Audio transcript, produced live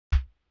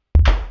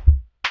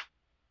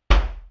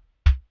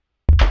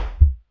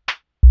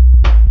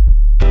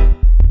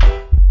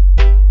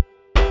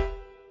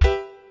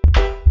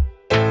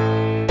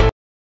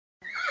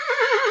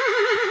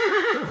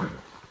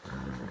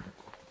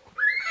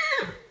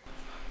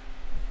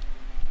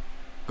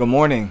Good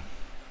morning.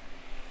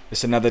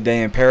 It's another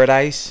day in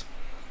paradise.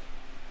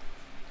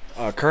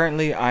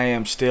 Currently, I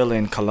am still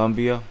in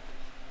Colombia,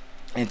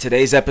 and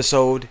today's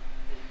episode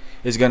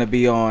is going to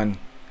be on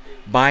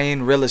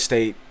buying real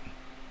estate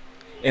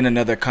in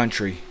another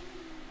country,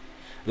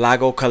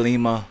 Lago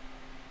Calima,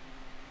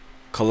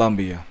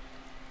 Colombia.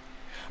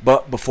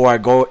 But before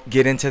I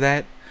get into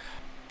that,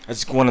 I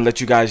just want to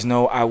let you guys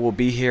know I will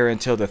be here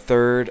until the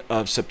 3rd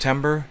of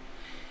September,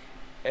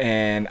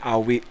 and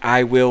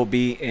I will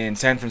be in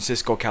San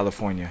Francisco,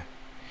 California.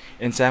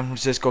 In San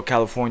Francisco,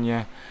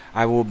 California,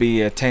 I will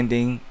be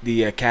attending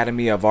the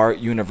Academy of Art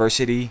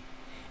University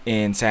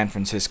in San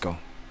Francisco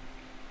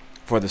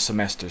for the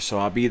semester. So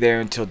I'll be there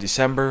until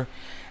December,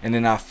 and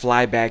then I'll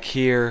fly back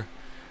here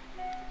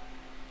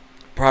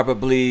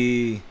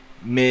probably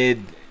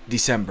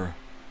mid-December.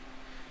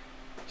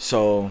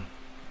 So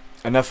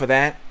enough of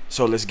that.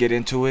 So let's get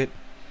into it.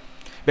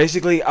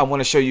 Basically, I want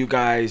to show you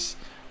guys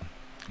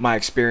my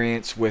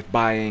experience with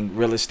buying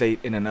real estate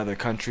in another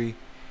country.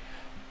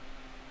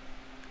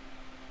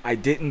 I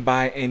didn't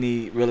buy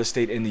any real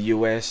estate in the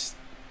US.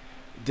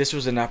 This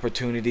was an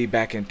opportunity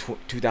back in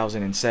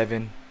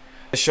 2007.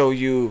 I'll show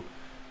you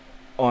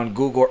on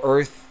Google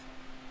Earth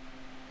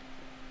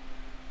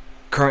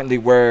currently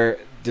where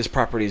this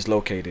property is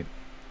located.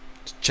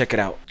 Check it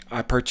out.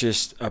 I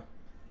purchased a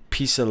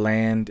piece of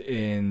land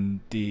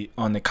on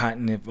the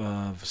continent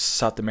of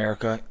South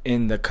America,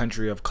 in the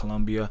country of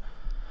Colombia,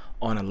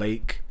 on a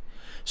lake.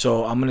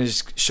 So I'm gonna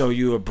just show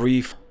you a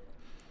brief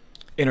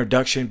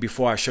introduction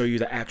before I show you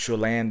the actual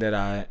land that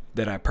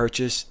I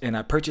purchased. And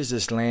I purchased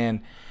this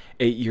land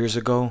 8 years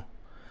ago,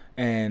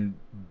 and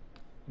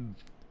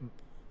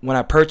when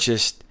I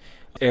purchased,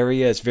 the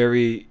area is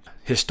very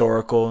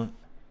historical,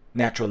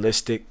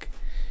 naturalistic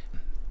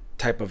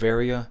type of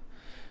area.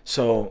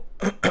 So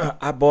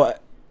I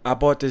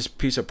bought this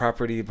piece of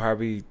property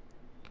probably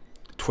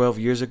 12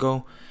 years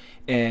ago,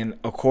 and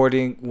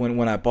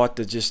when I bought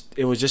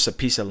it was just a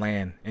piece of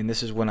land, and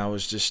this is when I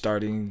was just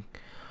starting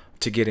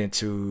to get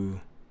into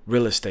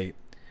real estate,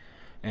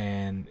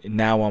 and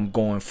now I'm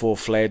going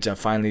full-fledged. I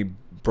finally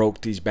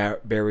broke these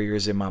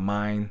barriers in my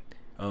mind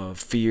of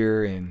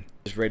fear and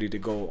just ready to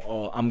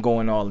go I'm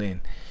going all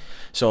in.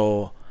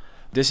 So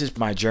this is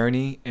my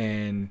journey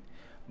and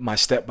my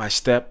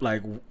step-by-step,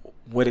 like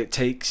what it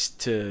takes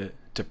to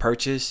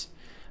purchase.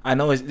 I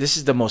know this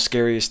is the most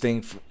scariest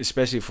thing,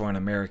 especially for an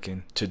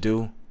American, to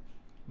do,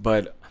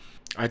 but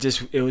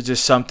it was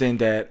just something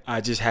that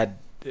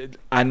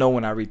I know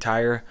when I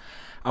retire,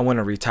 I want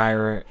to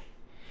retire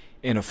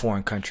in a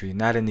foreign country,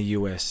 not in the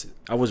US.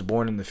 I was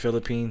born in the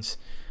Philippines.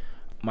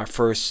 My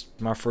first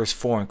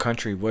foreign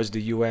country was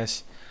the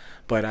US,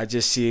 but I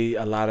just see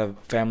a lot of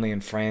family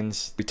and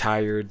friends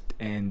retired,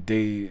 and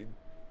they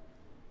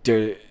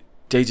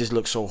just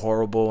look so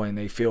horrible, and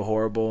they feel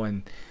horrible.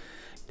 And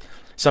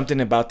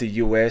something about the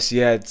US,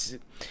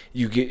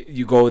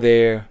 you go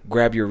there,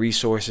 grab your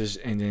resources,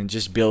 and then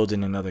just build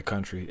in another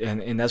country,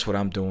 and that's what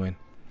I'm doing.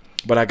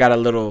 But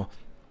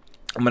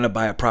I'm gonna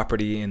buy a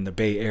property in the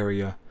Bay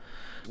Area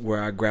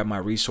where I grab my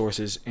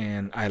resources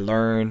and I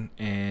learn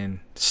and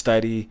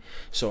study.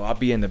 So I'll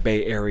be in the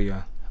Bay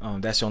Area.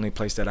 That's the only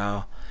place that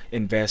I'll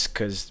invest,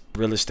 because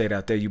real estate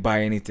out there, you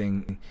buy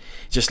anything.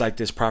 Just like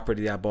this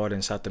property I bought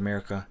in South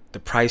America, the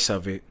price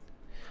of it.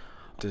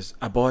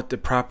 I bought the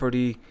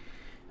property,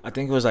 I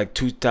think it was like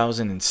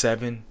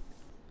 2007.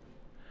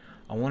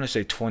 I want to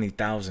say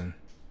 20,000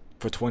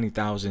 for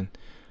 20,000.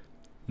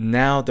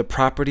 Now the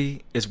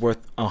property is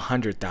worth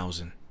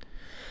 100,000.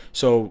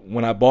 So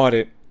when I bought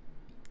it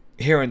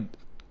here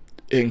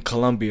in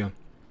Colombia,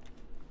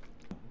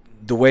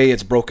 the way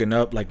it's broken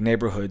up, like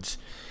neighborhoods,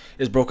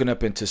 is broken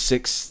up into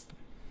six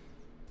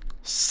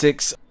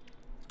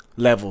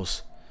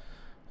levels.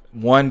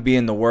 1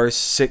 being the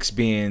worst, 6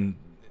 being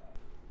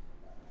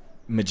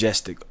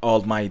majestic,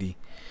 almighty.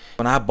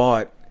 When I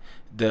bought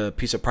the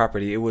piece of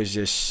property, it was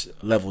just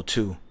level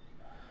 2.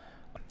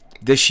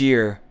 This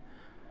year,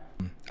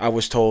 I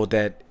was told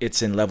that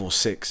it's in level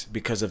 6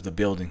 because of the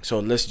building. So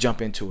let's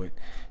jump into it.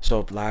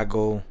 So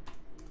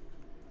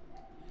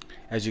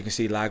as you can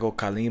see, Lago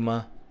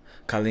Calima,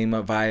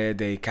 Valle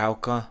de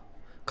Cauca,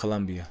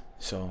 Colombia.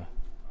 So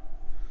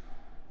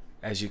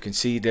as you can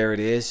see, there it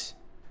is.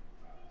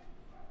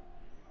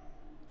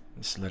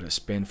 Let's let it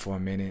spin for a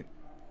minute.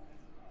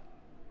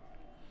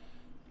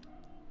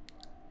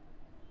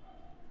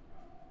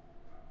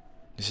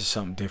 This is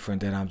something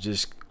different that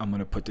I'm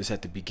gonna put this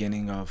at the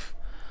beginning of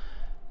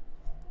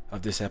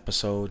this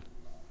episode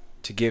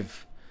to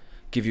give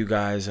you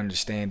guys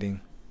understanding.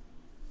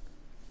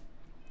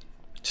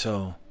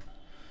 So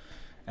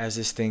as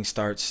this thing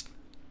starts,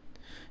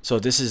 so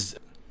this is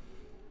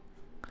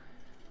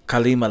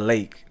Calima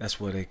Lake, that's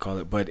what they call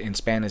it, but in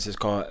Spanish it's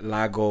called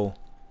Lago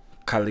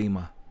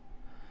Calima.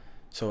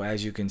 So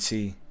as you can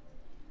see,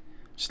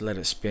 just let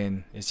it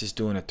spin. It's just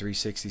doing a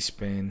 360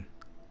 spin.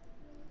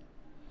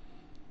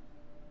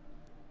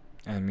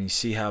 I mean,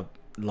 see how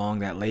long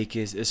that lake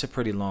is? It's a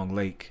pretty long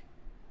lake.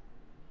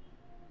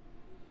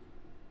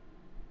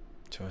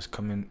 So it's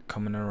coming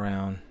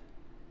around.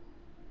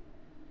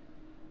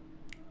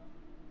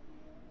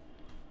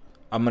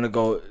 I'm gonna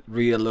go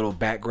read a little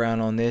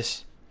background on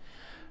this.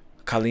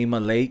 Calima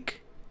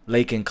Lake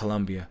in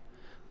Colombia.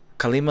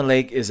 Calima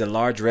Lake is a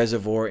large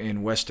reservoir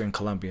in western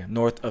Colombia,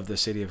 north of the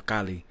city of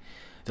Cali.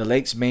 The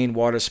lake's main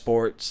water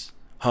sports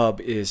hub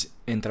is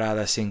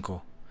Entrada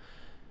Cinco,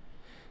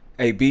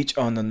 a beach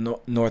on the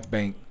north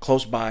bank,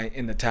 close by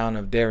in the town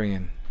of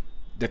Darien.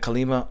 The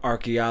Calima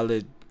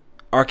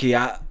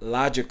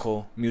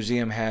Archaeological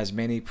Museum has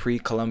many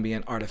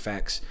pre-Columbian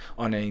artifacts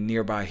on a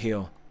nearby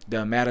hill.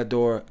 The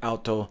Matador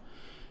Alto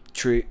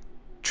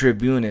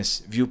Tribunes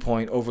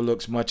viewpoint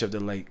overlooks much of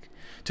the lake.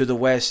 To the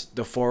west,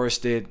 the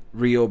forested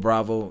Rio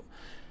Bravo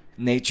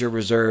Nature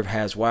Reserve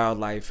has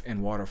wildlife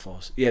and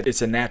waterfalls. Yeah,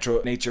 it's a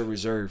natural nature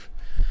reserve.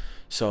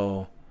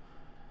 So,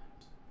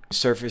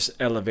 surface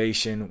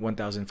elevation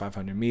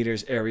 1,500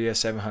 meters, area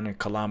 700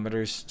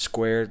 kilometers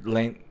squared,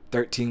 length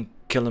 13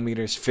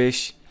 kilometers.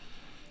 Fish,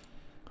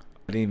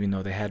 I didn't even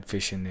know they had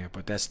fish in there,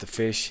 but that's the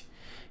fish.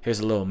 Here's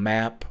a little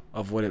map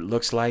of what it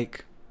looks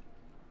like.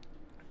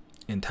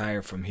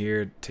 Entire from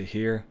here to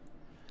here.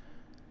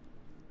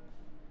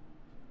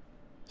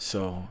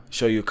 So,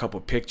 show you a couple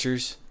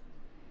pictures.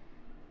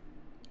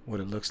 What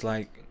it looks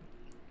like.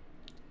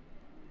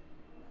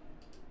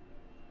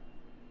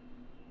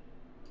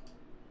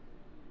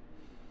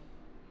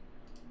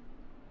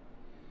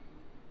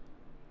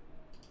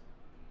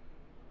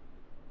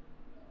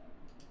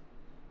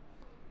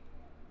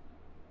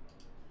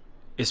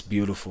 It's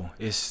beautiful.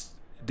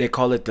 They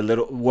call it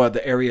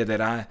the area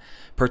that I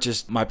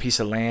purchased my piece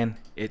of land.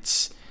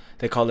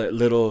 They call it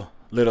little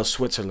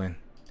Switzerland.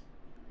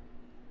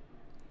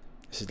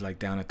 This is like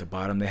down at the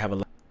bottom. They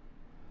have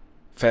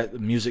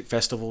music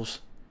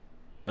festivals,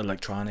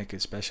 electronic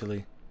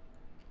especially.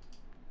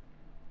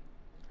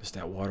 It's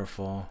that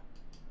waterfall.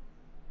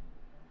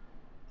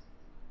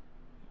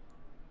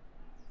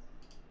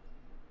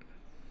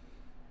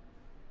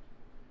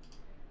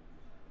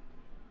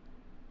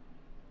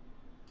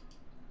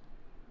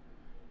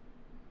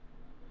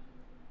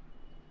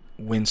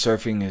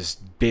 Windsurfing is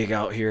big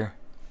out here.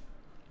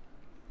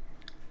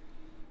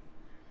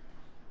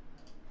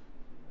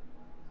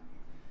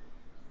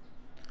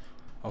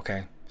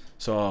 Okay,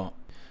 so I'll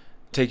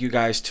take you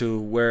guys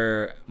to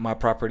where my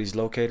property is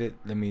located.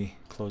 Let me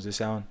close this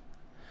out.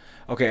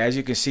 Okay, as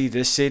you can see,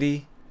 this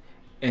city,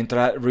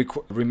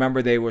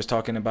 remember they was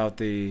talking about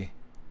the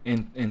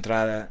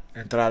Entrada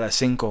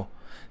Cinco.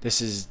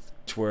 This is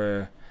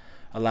where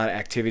a lot of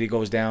activity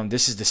goes down.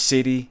 This is the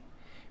city.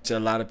 It's a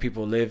lot of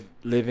people live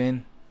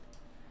in.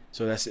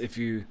 So that's if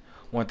you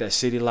want that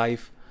city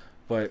life.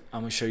 But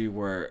I'm gonna show you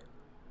where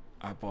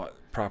I bought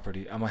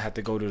property. I'm gonna have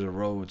to go to the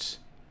roads.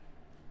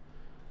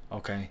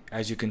 Okay,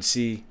 as you can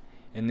see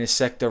in this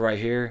sector right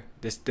here,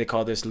 they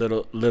call this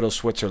little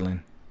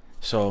Switzerland.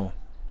 So,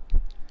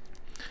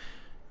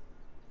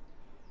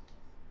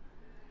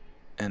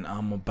 and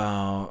I'm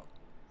gonna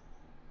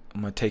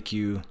take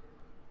you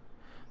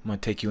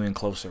in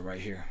closer right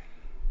here.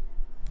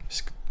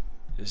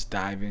 Just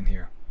dive in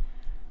here.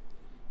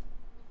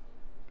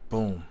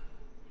 Boom.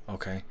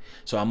 Okay,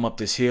 so I'm up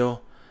this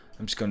hill.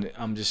 I'm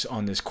just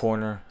on this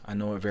corner. I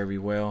know it very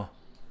well.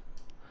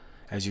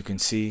 As you can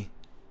see,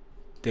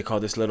 they call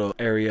this little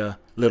area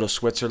Little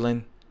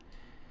Switzerland.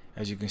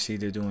 As you can see,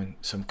 they're doing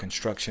some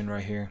construction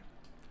right here.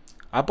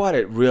 I bought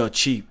it real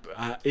cheap.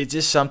 It's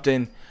just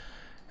something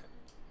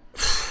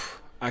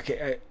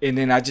and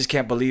then I just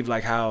can't believe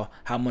like how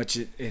much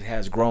it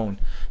has grown.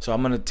 So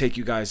I'm gonna take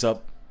you guys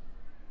up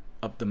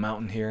the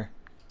mountain here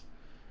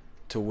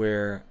to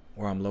where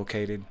I'm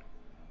located.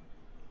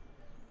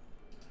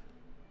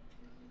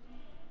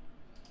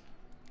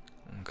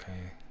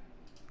 Okay.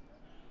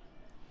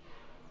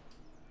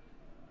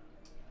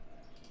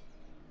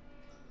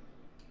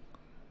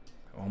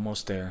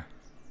 Almost there.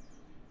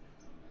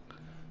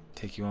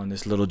 Take you on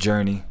this little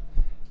journey.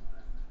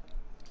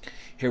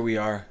 Here we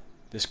are.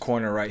 This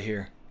corner right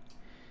here.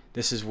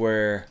 This is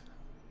where.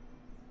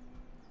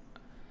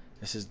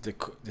 This is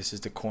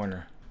the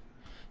corner.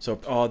 So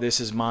all this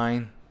is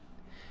mine.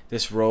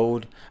 This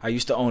road. I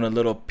used to own a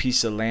little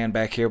piece of land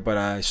back here, but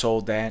I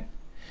sold that.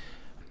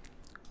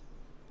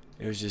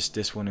 It was just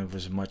this one. It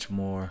was much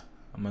more.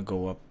 I'm gonna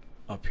go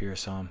up here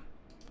some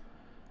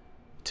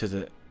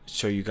to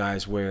show you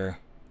guys where.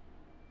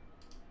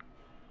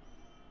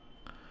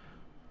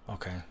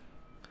 Okay,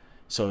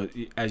 so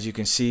as you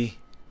can see,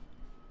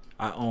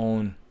 I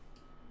own.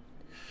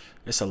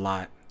 It's a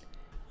lot.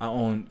 I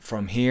own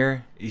from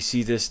here. You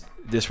see this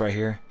right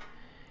here,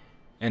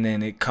 and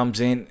then it comes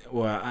in.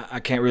 Well, I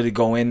can't really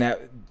go in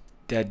that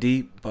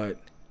deep, but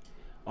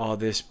all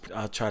this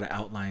I'll try to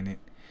outline it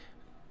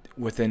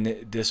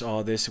within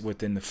all this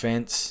within the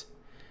fence.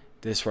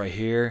 This right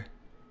here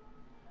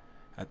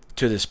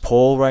to this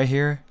pole right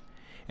here,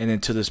 and then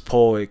to this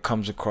pole it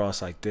comes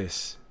across like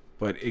this.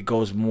 But it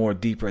goes more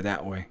deeper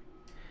that way,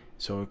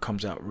 so it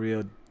comes out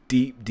real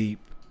deep.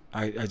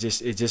 It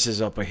just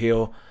is up a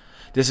hill.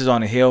 This is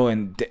on a hill,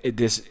 and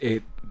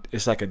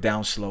it's like a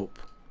downslope.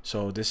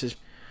 So this is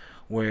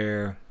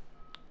where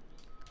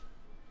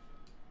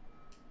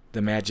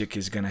the magic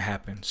is gonna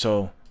happen.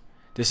 So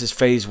this is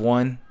phase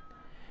 1.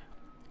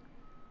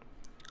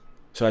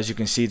 So as you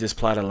can see, this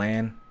plot of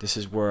land, this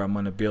is where I'm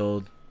gonna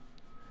build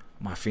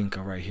my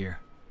finca right here.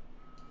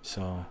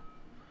 So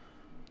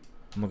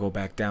I'm gonna go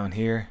back down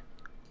here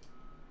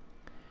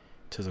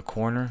to the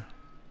corner.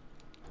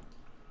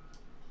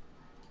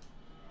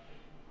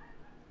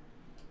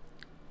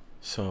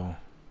 So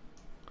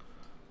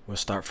we'll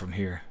start from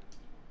here.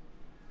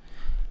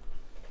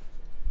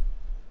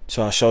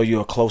 So I'll show you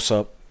a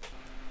close-up.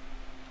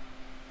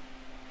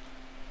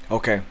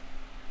 Okay,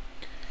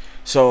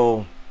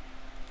 so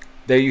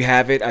there you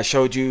have it. I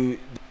showed you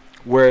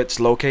where it's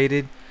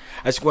located.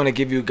 I just want to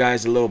give you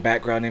guys a little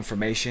background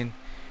information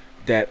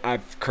that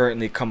I've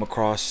currently come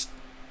across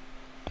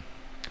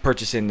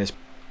purchasing this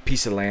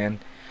piece of land.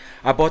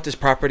 I bought this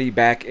property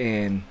back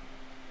in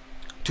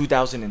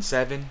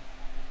 2007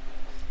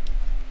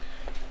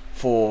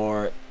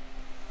 for,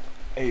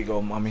 there you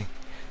go, mommy,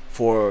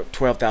 for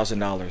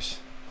 $12,000.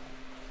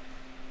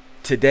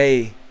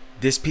 Today,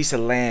 this piece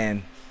of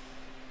land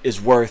is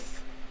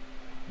worth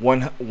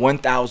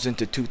 $1,000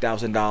 to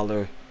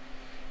 $2,000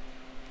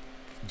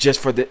 just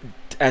for the,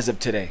 as of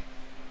today.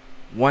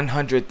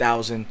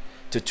 $100,000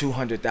 to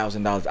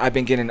 $200,000. I've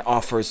been getting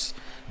offers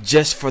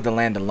just for the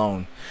land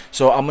alone.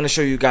 So I'm going to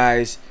show you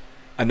guys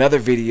another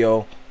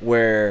video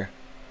where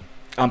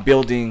I'm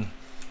building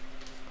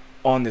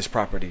on this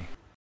property.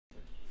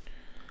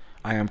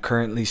 I am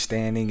currently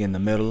standing in the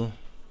middle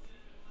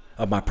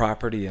of my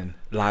property in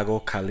Lago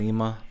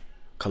Calima,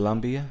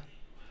 Colombia.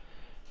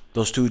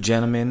 Those two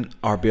gentlemen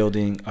are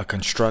building a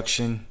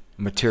construction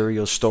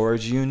material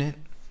storage unit.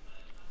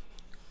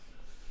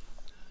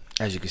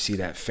 As you can see,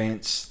 that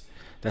fence,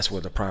 that's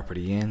where the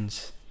property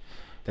ends.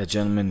 That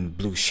gentleman in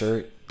blue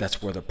shirt,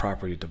 that's where the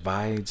property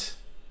divides.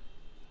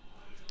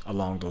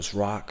 Along those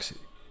rocks,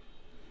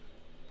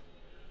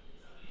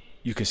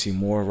 you can see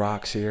more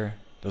rocks here.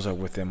 Those are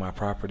within my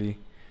property.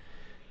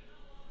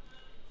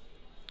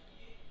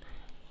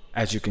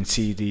 As you can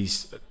see,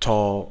 these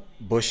tall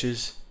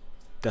bushes,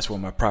 that's where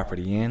my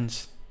property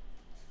ends.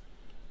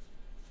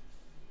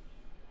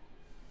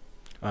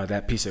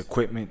 That piece of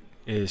equipment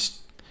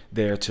is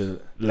there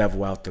to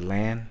level out the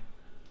land.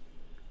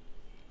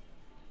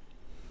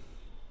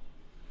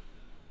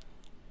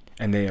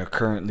 And they are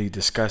currently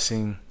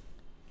discussing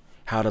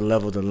how to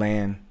level the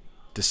land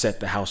to set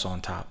the house on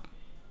top.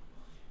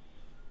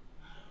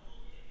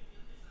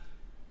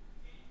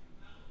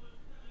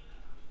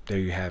 There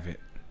you have it.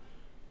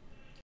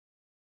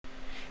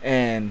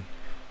 And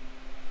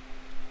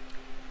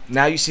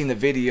now you've seen the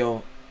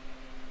video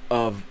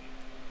of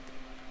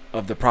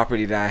the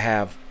property that I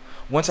have.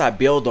 Once I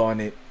build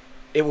on it,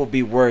 it will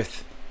be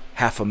worth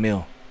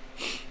 $500,000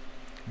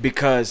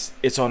 because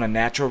it's on a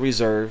natural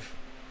reserve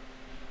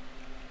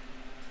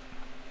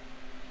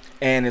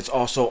and it's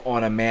also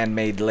on a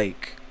man-made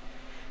lake.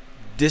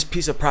 This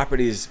piece of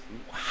property is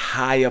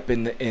high up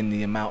in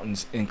the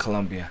mountains in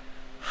Colombia,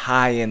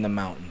 high in the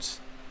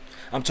mountains.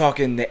 I'm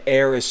talking, the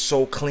air is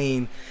so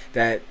clean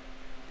that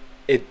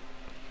it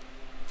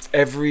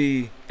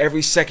every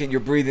second you're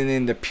breathing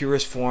in the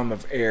purest form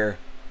of air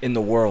in the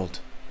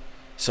world.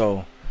 So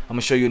I'm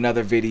gonna show you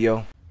another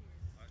video.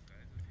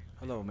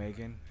 Hello,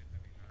 Megan.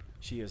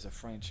 She is a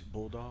French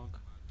bulldog.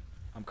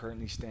 I'm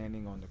currently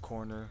standing on the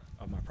corner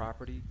of my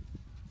property.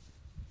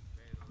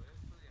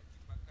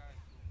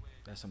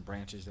 There's some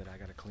branches that I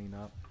gotta clean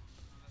up.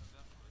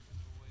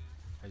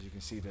 As you can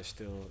see, they're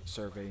still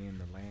surveying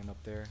the land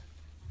up there,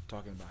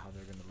 talking about how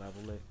they're gonna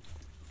level it.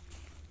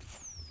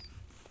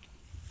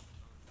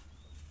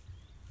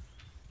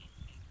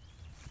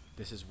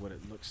 This is what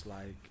it looks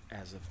like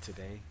as of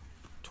today,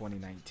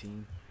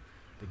 2019.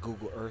 The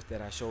Google Earth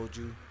that I showed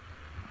you,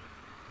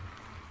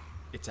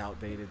 it's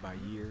outdated by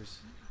years.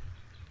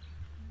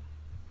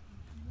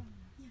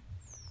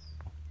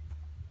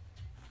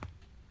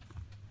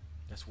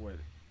 That's what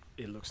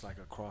it looks like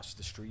across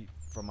the street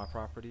from my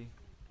property.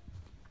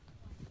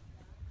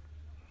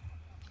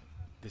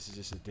 This is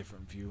just a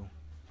different view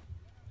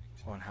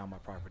on how my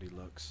property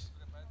looks.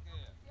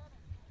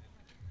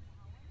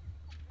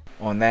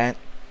 On that.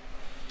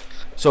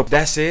 So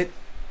that's it.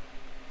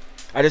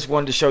 I just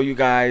wanted to show you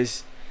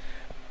guys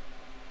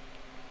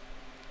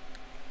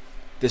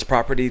this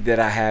property that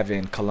I have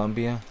in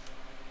Colombia,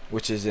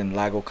 which is in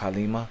Lago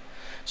Calima.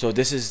 So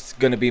this is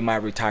going to be my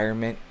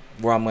retirement,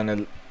 where I'm going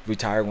to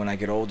retire when I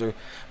get older.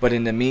 But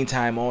in the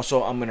meantime,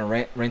 also, I'm going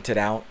to rent it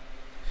out.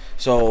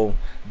 So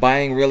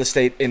buying real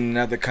estate in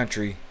another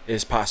country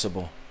is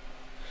possible.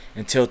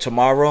 Until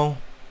tomorrow.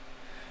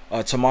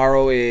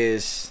 Tomorrow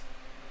is,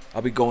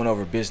 I'll be going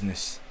over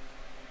business.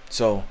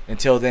 So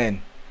until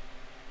then,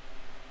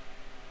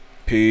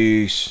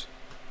 peace.